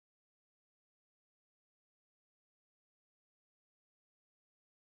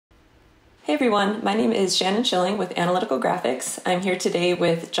Hey everyone, my name is Shannon Schilling with Analytical Graphics. I'm here today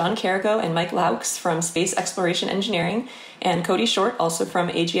with John Carrico and Mike Laux from Space Exploration Engineering and Cody Short, also from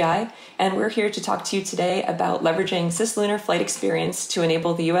AGI, and we're here to talk to you today about leveraging cis-lunar flight experience to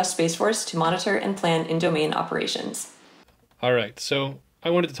enable the U.S. Space Force to monitor and plan in-domain operations. All right, so I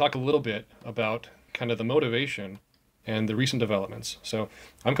wanted to talk a little bit about kind of the motivation and the recent developments. So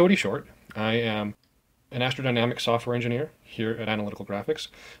I'm Cody Short. I am an astrodynamic software engineer here at Analytical Graphics.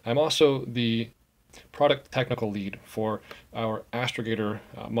 I'm also the product technical lead for our Astrogator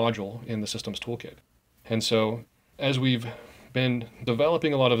module in the systems toolkit. And so as we've been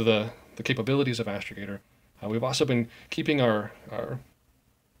developing a lot of the capabilities of Astrogator, we've also been keeping our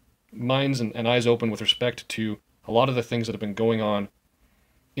minds and eyes open with respect to a lot of the things that have been going on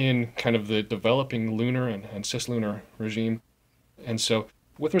in kind of the developing lunar and cislunar regime. And so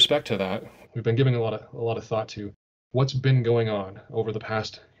with respect to that, we've been giving a lot of thought to what's been going on over the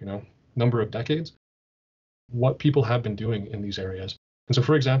past, number of decades, what people have been doing in these areas. And so,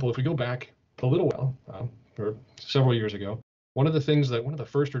 for example, if we go back a little while, or several years ago, one of the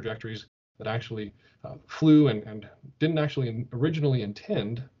first trajectories that actually flew and didn't actually originally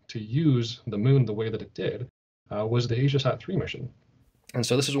intend to use the moon the way that it did was the AsiaSat-3 mission. And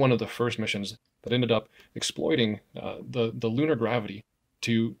so this is one of the first missions that ended up exploiting the lunar gravity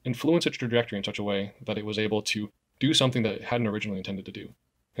to influence its trajectory in such a way that it was able to do something that it hadn't originally intended to do.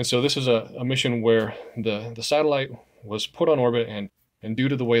 And so this is a mission where the satellite was put on orbit, and due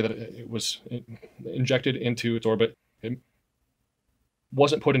to the way that it was injected into its orbit, it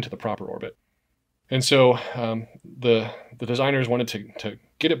wasn't put into the proper orbit. And so the designers wanted to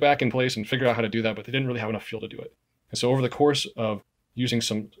get it back in place and figure out how to do that, but they didn't really have enough fuel to do it. And so over the course of using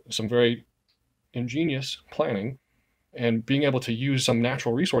some very ingenious planning, and being able to use some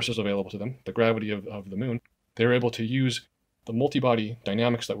natural resources available to them, the gravity of the moon, they were able to use the multi-body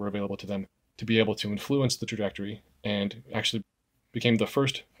dynamics that were available to them to be able to influence the trajectory, and actually became the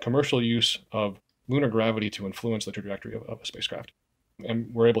first commercial use of lunar gravity to influence the trajectory of a spacecraft.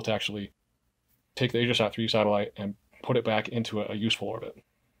 And we're able to actually take the AsiaSat-3 satellite and put it back into a useful orbit.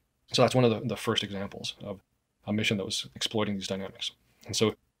 So that's one of the first examples of a mission that was exploiting these dynamics. And so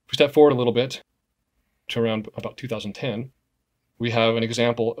if we step forward a little bit, to around about 2010, we have an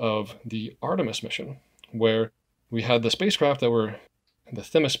example of the Artemis mission, where we had the spacecraft that were the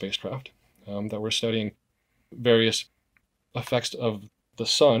Themis spacecraft that were studying various effects of the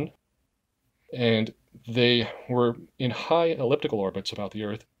sun, and they were in high elliptical orbits about the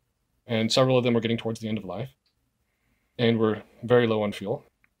Earth, and several of them were getting towards the end of life and were very low on fuel.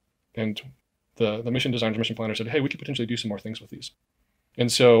 And the mission designers, mission planners said, hey, we could potentially do some more things with these. And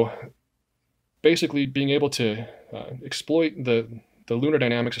so basically being able to exploit the lunar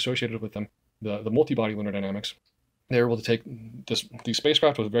dynamics associated with them, the multi-body lunar dynamics, they were able to take these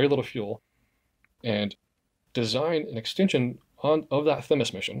spacecraft with very little fuel and design an extension of that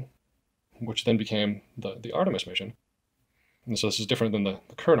Themis mission, which then became the Artemis mission. And so this is different than the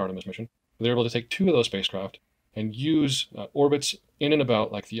current Artemis mission. They were able to take two of those spacecraft and use orbits in and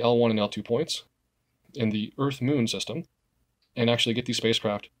about like the L1 and L2 points in the Earth-Moon system, and actually get these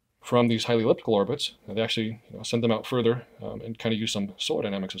spacecraft from these highly elliptical orbits. And they actually send them out further and kind of use some solar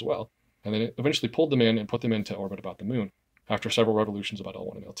dynamics as well. And then it eventually pulled them in and put them into orbit about the moon after several revolutions about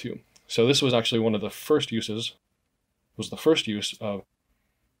L1 and L2. So this was actually one of the first uses, was the first use of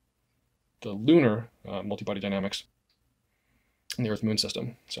the lunar multi-body dynamics in the Earth-Moon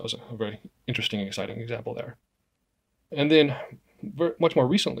system. So it was a very interesting and exciting example there. And then much more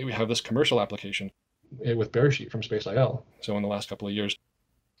recently, we have this commercial application with Bearsheet from Space.il. So in the last couple of years,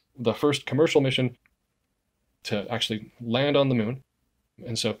 the first commercial mission to actually land on the moon.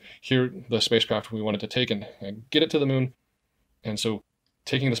 And so here, the spacecraft we wanted to take and get it to the moon. And so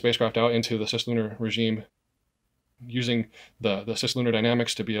taking the spacecraft out into the cislunar regime, using the cislunar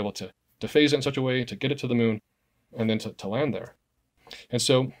dynamics to be able to phase it in such a way to get it to the moon, and then to land there. And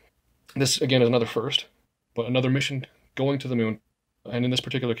so this, again, is another first, but another mission going to the moon, and in this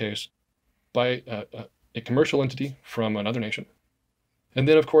particular case, by a commercial entity from another nation. And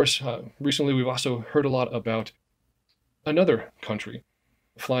then, of course, recently we've also heard a lot about another country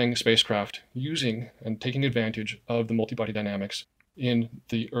flying spacecraft using and taking advantage of the multi-body dynamics in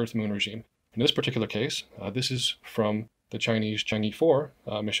the Earth-Moon regime. In this particular case, this is from the Chinese Chang'e 4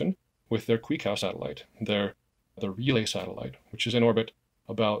 mission with their Kuikao satellite, the relay satellite, which is in orbit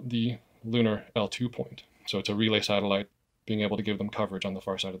about the lunar L2 point. So it's a relay satellite being able to give them coverage on the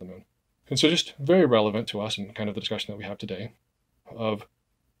far side of the moon. And so just very relevant to us and kind of the discussion that we have today of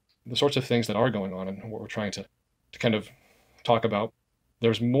the sorts of things that are going on and what we're trying to kind of talk about.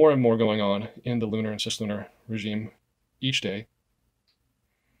 There's more and more going on in the lunar and cislunar regime each day.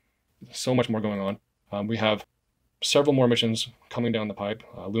 so much more going on. We have several more missions coming down the pipe.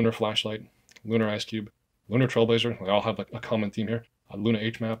 Lunar Flashlight, Lunar Ice Cube, Lunar Trailblazer. They all have a common theme here. Luna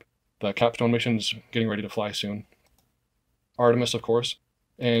HMAP. The Capstone mission's getting ready to fly soon. Artemis, of course.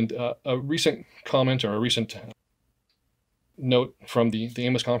 And a recent comment or a recent note from the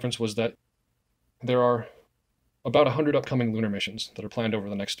Amos conference was that there are about 100 upcoming lunar missions that are planned over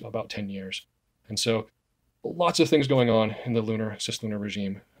the next about 10 years. And so lots of things going on in the cislunar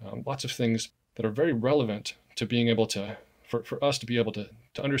regime, lots of things that are very relevant to being able to, for us to be able to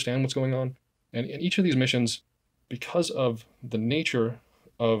understand what's going on. And in each of these missions, because of the nature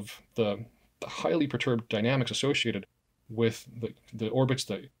of the highly perturbed dynamics associated with the orbits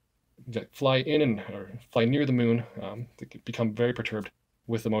that fly in and or fly near the moon, they become very perturbed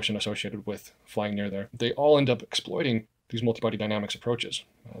with the motion associated with flying near there. They all end up exploiting these multi-body dynamics approaches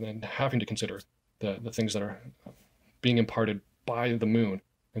and then having to consider the things that are being imparted by the moon.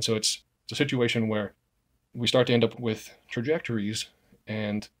 And so it's a situation where we start to end up with trajectories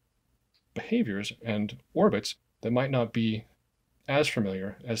and behaviors and orbits that might not be as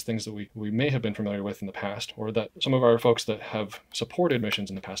familiar as things that we may have been familiar with in the past, or that some of our folks that have supported missions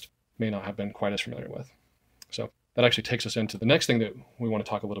in the past may not have been quite as familiar with. So that actually takes us into the next thing that we want to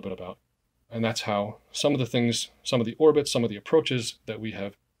talk a little bit about. And that's how some of the things, some of the orbits, some of the approaches that we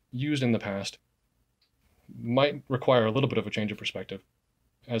have used in the past might require a little bit of a change of perspective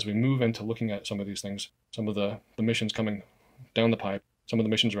as we move into looking at some of these things, some of the missions coming down the pipe, some of the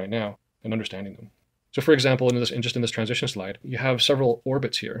missions right now, and understanding them. So for example, just in this transition slide, you have several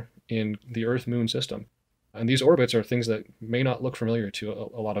orbits here in the Earth-Moon system. And these orbits are things that may not look familiar to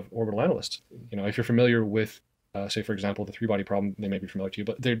a lot of orbital analysts. You know, if you're familiar with, say, for example, the three-body problem, they may be familiar to you,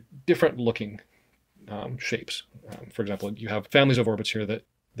 but they're different looking shapes. For example, you have families of orbits here that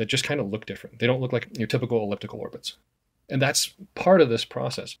just kind of look different. They don't look like your typical elliptical orbits. And that's part of this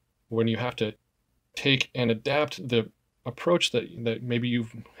process when you have to take and adapt the approach that maybe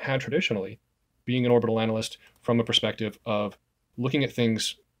you've had traditionally, being an orbital analyst, from a perspective of looking at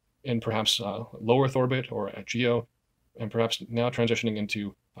things in perhaps low Earth orbit or at GEO, and perhaps now transitioning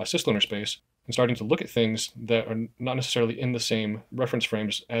into cislunar space and starting to look at things that are not necessarily in the same reference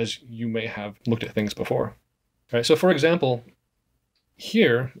frames as you may have looked at things before. All right, so for example,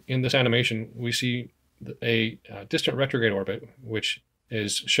 here in this animation, we see a distant retrograde orbit, which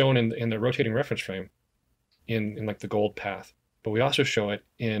is shown in the rotating reference frame in like the gold path. But we also show it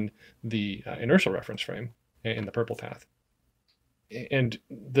in the inertial reference frame in the purple path. And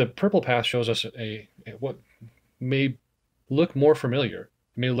the purple path shows us what may look more familiar,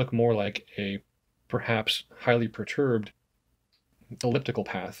 may look more like a perhaps highly perturbed elliptical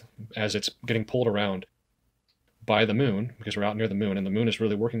path as it's getting pulled around by the moon, because we're out near the moon and the moon is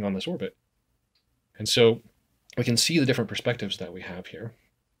really working on this orbit. And so we can see the different perspectives that we have here.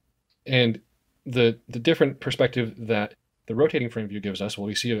 And the different perspective that the rotating frame view gives us, well,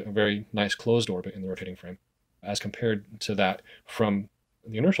 we see a very nice closed orbit in the rotating frame as compared to that from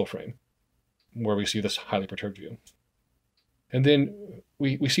the inertial frame, where we see this highly perturbed view. And then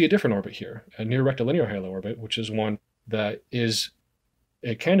we see a different orbit here, a near rectilinear halo orbit, which is one that is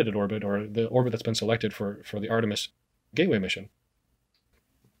a candidate orbit, or the orbit that's been selected for the Artemis Gateway mission.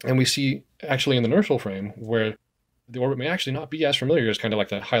 And we see actually in the inertial frame where the orbit may actually not be as familiar as kind of like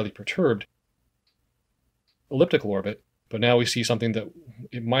that highly perturbed elliptical orbit, but now we see something that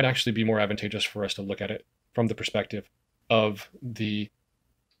it might actually be more advantageous for us to look at it from the perspective of the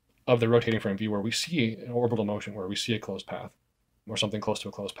rotating frame view, where we see an orbital motion, where we see a closed path, or something close to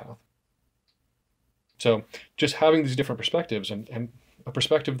a closed path. So just having these different perspectives and a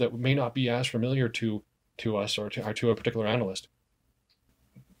perspective that may not be as familiar to us or to a particular analyst,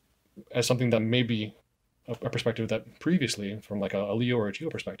 as something that may be a perspective that previously, from like a LEO or a GEO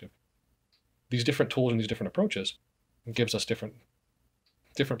perspective, these different tools and these different approaches gives us different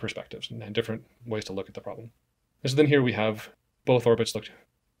perspectives and different ways to look at the problem. And so then here we have both orbits looked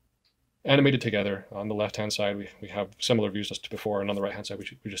animated together. On the left-hand side, we have similar views as to before, and on the right-hand side,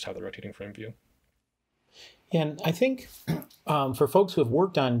 we just have the rotating frame view. And I think for folks who have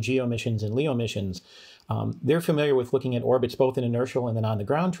worked on GEO missions and LEO missions, they're familiar with looking at orbits both in inertial and then on the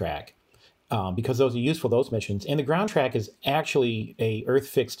ground track, because those are useful, those missions. And the ground track is actually a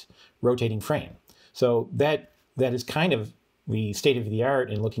Earth-fixed rotating frame. So that is kind of the state of the art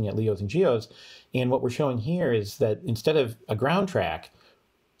in looking at LEOs and GEOs. And what we're showing here is that instead of a ground track,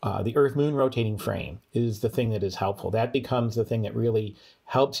 the Earth-Moon rotating frame is the thing that is helpful. That becomes the thing that really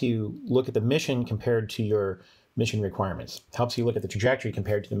helps you look at the mission compared to your mission requirements, helps you look at the trajectory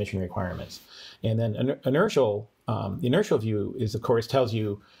compared to the mission requirements. And then the inertial view is, of course, tells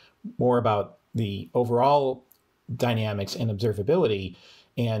you more about the overall dynamics and observability.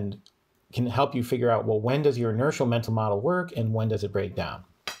 And can help you figure out, well, when does your inertial mental model work and when does it break down?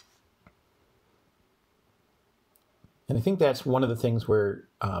 And I think that's one of the things we're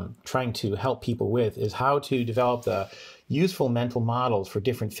trying to help people with, is how to develop the useful mental models for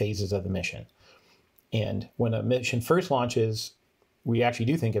different phases of the mission. And when a mission first launches, we actually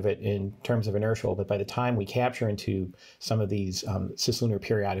do think of it in terms of inertial, but by the time we capture into some of these cislunar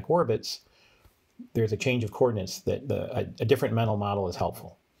periodic orbits, there's a change of coordinates that a different mental model is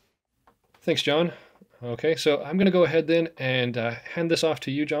helpful. Thanks, John. Okay, so I'm going to go ahead then and hand this off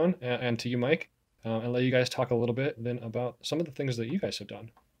to you, John, and to you, Mike, and let you guys talk a little bit then about some of the things that you guys have done.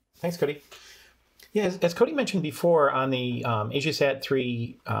 Thanks, Cody. Yeah, as Cody mentioned before, on the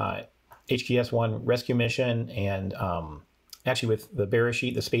AsiaSat-3 HGS-1 rescue mission, and actually with the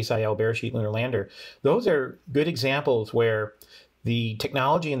Beresheet, the Space IL Beresheet lunar lander, those are good examples where the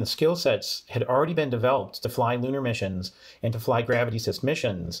technology and the skill sets had already been developed to fly lunar missions and to fly gravity-assist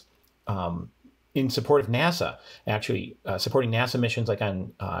missions in support of NASA, actually supporting NASA missions like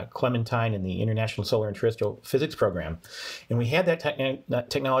on Clementine and the International Solar and Terrestrial Physics Program. And we had that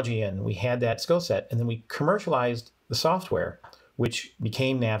technology and we had that skill set, and then we commercialized the software, which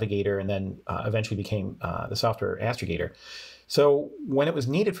became Navigator and then eventually became the software Astrogator. So when it was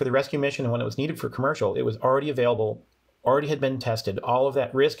needed for the rescue mission and when it was needed for commercial, it was already available, already had been tested, all of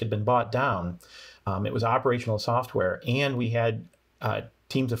that risk had been bought down. It was operational software, and we had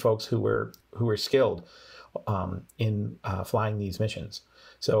teams of folks who were skilled in flying these missions.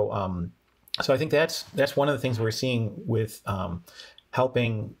 So so I think that's one of the things we're seeing with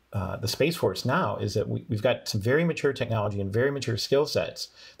helping the Space Force now, is that we've got some very mature technology and very mature skill sets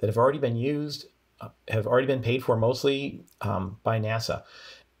that have already been used, have already been paid for mostly by NASA.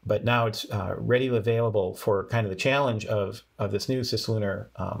 But now it's readily available for kind of the challenge of this new cislunar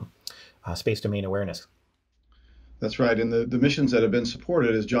space domain awareness. That's right. And the missions that have been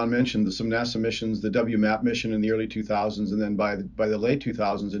supported, as John mentioned, some NASA missions, the WMAP mission in the early 2000s, and then by the late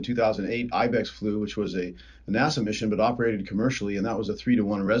 2000s, in 2008, IBEX flew, which was a NASA mission, but operated commercially, and that was a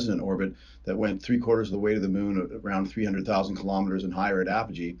 3-to-1 resonant orbit that went 3/4 of the way to the moon, around 300,000 kilometers and higher at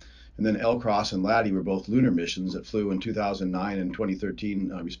apogee. And then LCROSS and LADEE were both lunar missions that flew in 2009 and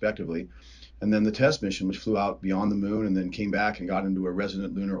 2013, respectively. And then the TESS mission, which flew out beyond the moon and then came back and got into a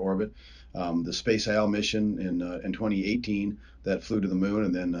resonant lunar orbit. The Space IL mission in 2018 that flew to the moon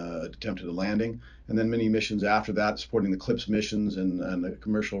and then attempted a landing. And then many missions after that, supporting the CLIPS missions and the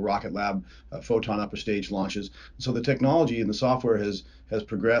commercial Rocket Lab Photon upper stage launches. So the technology and the software has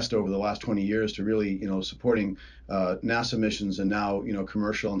progressed over the last 20 years to really, supporting NASA missions and now,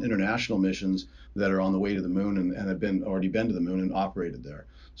 commercial and international missions that are on the way to the moon and have already been to the moon and operated there.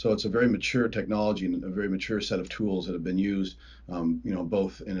 So it's a very mature technology and a very mature set of tools that have been used,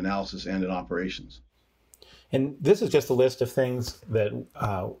 both in analysis and in operations. And this is just a list of things that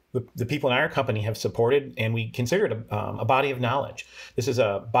the people in our company have supported, and we consider it a body of knowledge. This is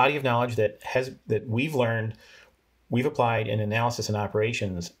a body of knowledge that we've learned, we've applied in analysis and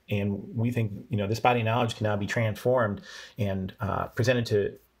operations, and we think this body of knowledge can now be transformed and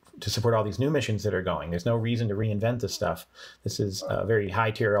presented to support all these new missions that are going. There's no reason to reinvent this stuff. This is a very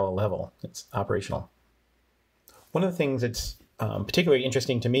high TRL level. It's operational. One of the things that's particularly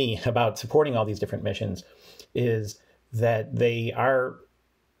interesting to me about supporting all these different missions is that they are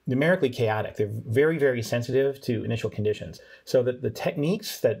numerically chaotic. They're very, very sensitive to initial conditions. So that the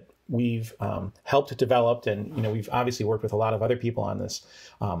techniques that we've helped develop, and we've obviously worked with a lot of other people on this,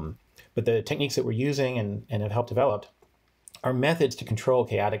 but the techniques that we're using and have helped develop are methods to control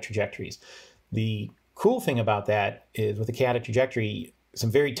chaotic trajectories. The cool thing about that is with the chaotic trajectory, some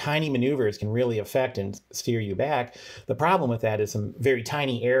very tiny maneuvers can really affect and steer you back. The problem with that is some very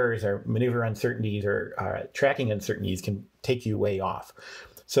tiny errors or maneuver uncertainties or tracking uncertainties can take you way off.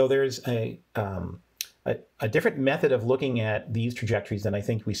 So there's a different method of looking at these trajectories than I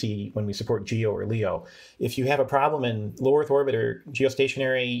think we see when we support GEO or LEO. If you have a problem in low Earth orbit or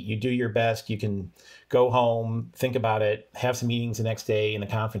geostationary, you do your best. You can go home, think about it, have some meetings the next day in the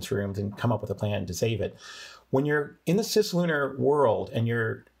conference rooms, and come up with a plan to save it. When you're in the cislunar world and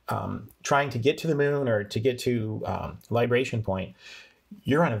you're trying to get to the moon or to get to libration point,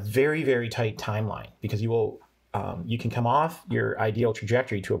 you're on a very, very tight timeline, because you can come off your ideal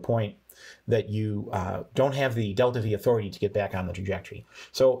trajectory to a point that you don't have the delta V authority to get back on the trajectory.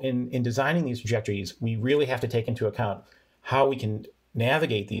 So in designing these trajectories, we really have to take into account how we can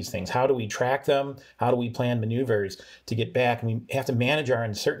navigate these things. How do we track them? How do we plan maneuvers to get back? And we have to manage our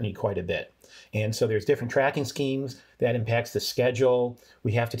uncertainty quite a bit. And so there's different tracking schemes that impacts the schedule.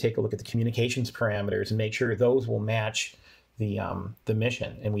 We have to take a look at the communications parameters and make sure those will match the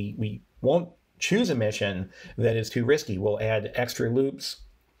mission. And we won't choose a mission that is too risky. We'll add extra loops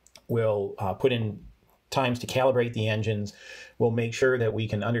We'll put in times to calibrate the engines. We'll make sure that we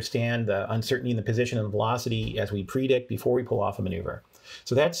can understand the uncertainty in the position and velocity as we predict before we pull off a maneuver.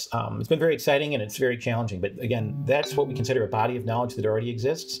 So that's it's been very exciting and it's very challenging. But again, that's what we consider a body of knowledge that already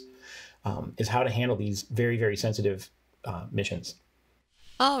exists, is how to handle these very, very sensitive missions.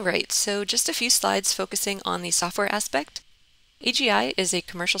 All right, so just a few slides focusing on the software aspect. AGI is a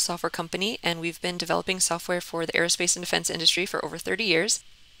commercial software company, and we've been developing software for the aerospace and defense industry for over 30 years.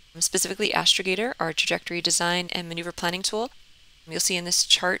 Specifically, Astrogator, our trajectory design and maneuver planning tool. You'll see in this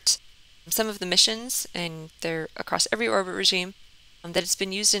chart some of the missions, and they're across every orbit regime, that it's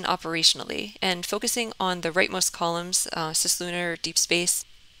been used in operationally. And focusing on the rightmost columns, cislunar, deep space,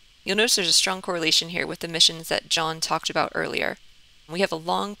 you'll notice there's a strong correlation here with the missions that John talked about earlier. We have a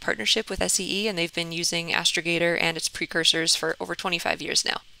long partnership with SEE, and they've been using Astrogator and its precursors for over 25 years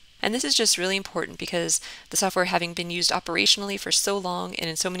now. And this is just really important because the software having been used operationally for so long and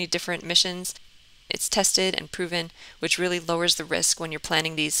in so many different missions, it's tested and proven, which really lowers the risk when you're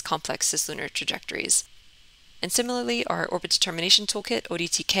planning these complex cislunar trajectories. And similarly, our Orbit Determination Toolkit,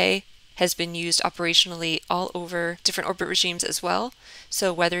 ODTK, has been used operationally all over different orbit regimes as well.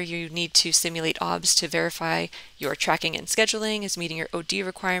 So whether you need to simulate OBS to verify your tracking and scheduling is meeting your OD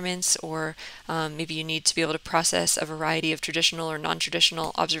requirements, or maybe you need to be able to process a variety of traditional or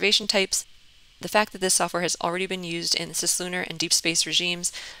non-traditional observation types, the fact that this software has already been used in cislunar and deep space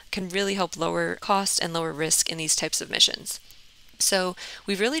regimes can really help lower cost and lower risk in these types of missions. So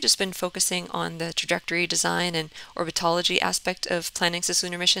we've really just been focusing on the trajectory design and orbitology aspect of planning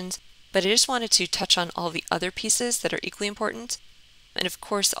cislunar missions, but I just wanted to touch on all the other pieces that are equally important. And of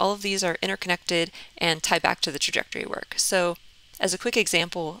course, all of these are interconnected and tie back to the trajectory work. So as a quick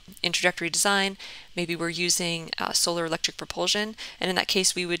example, in trajectory design, maybe we're using solar electric propulsion, and in that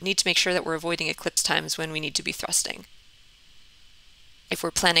case, we would need to make sure that we're avoiding eclipse times when we need to be thrusting. If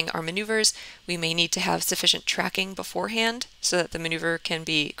we're planning our maneuvers, we may need to have sufficient tracking beforehand so that the maneuver can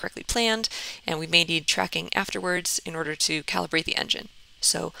be correctly planned, and we may need tracking afterwards in order to calibrate the engine.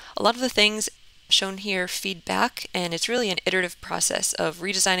 So a lot of the things shown here feed back, and it's really an iterative process of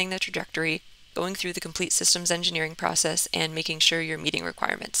redesigning the trajectory, going through the complete systems engineering process, and making sure you're meeting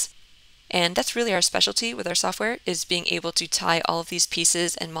requirements. And that's really our specialty with our software, is being able to tie all of these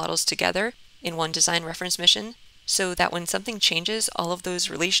pieces and models together in one design reference mission, so that when something changes, all of those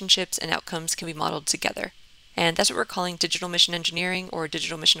relationships and outcomes can be modeled together. And that's what we're calling digital mission engineering or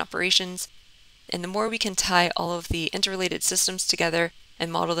digital mission operations. And the more we can tie all of the interrelated systems together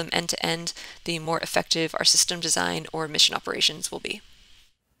and model them end to end, the more effective our system design or mission operations will be.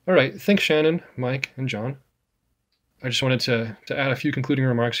 All right, thanks Shannon, Mike, and John. I just wanted to add a few concluding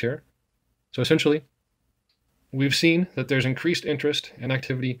remarks here. So essentially, we've seen that there's increased interest and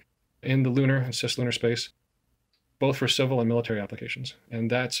activity in the lunar and cislunar space, both for civil and military applications. And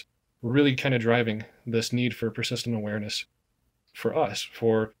that's really kind of driving this need for persistent awareness for us,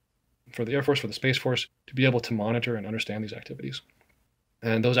 for the Air Force, for the Space Force, to be able to monitor and understand these activities.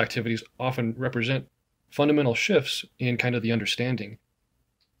 And those activities often represent fundamental shifts in kind of the understanding,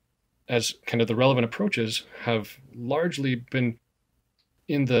 as kind of the relevant approaches have largely been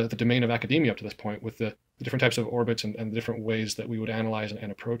in the domain of academia up to this point, with the different types of orbits and the different ways that we would analyze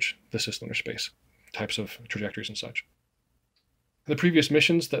and approach the cislunar space, types of trajectories and such. The previous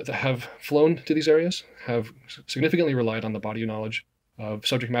missions that have flown to these areas have significantly relied on the body of knowledge of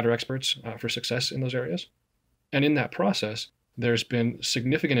subject matter experts for success in those areas. And in that process, there's been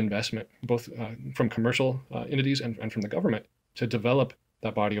significant investment, both from commercial entities and from the government, to develop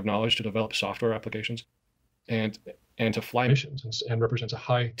that body of knowledge, to develop software applications, and to fly missions, and represents a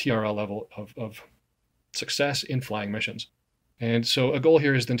high TRL level of success in flying missions. And so a goal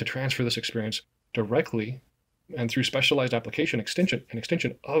here is then to transfer this experience directly and through specialized application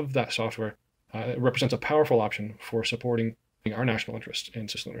extension of that software. It represents a powerful option for supporting our national interest in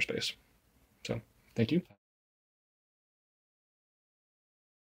cislunar space. So thank you.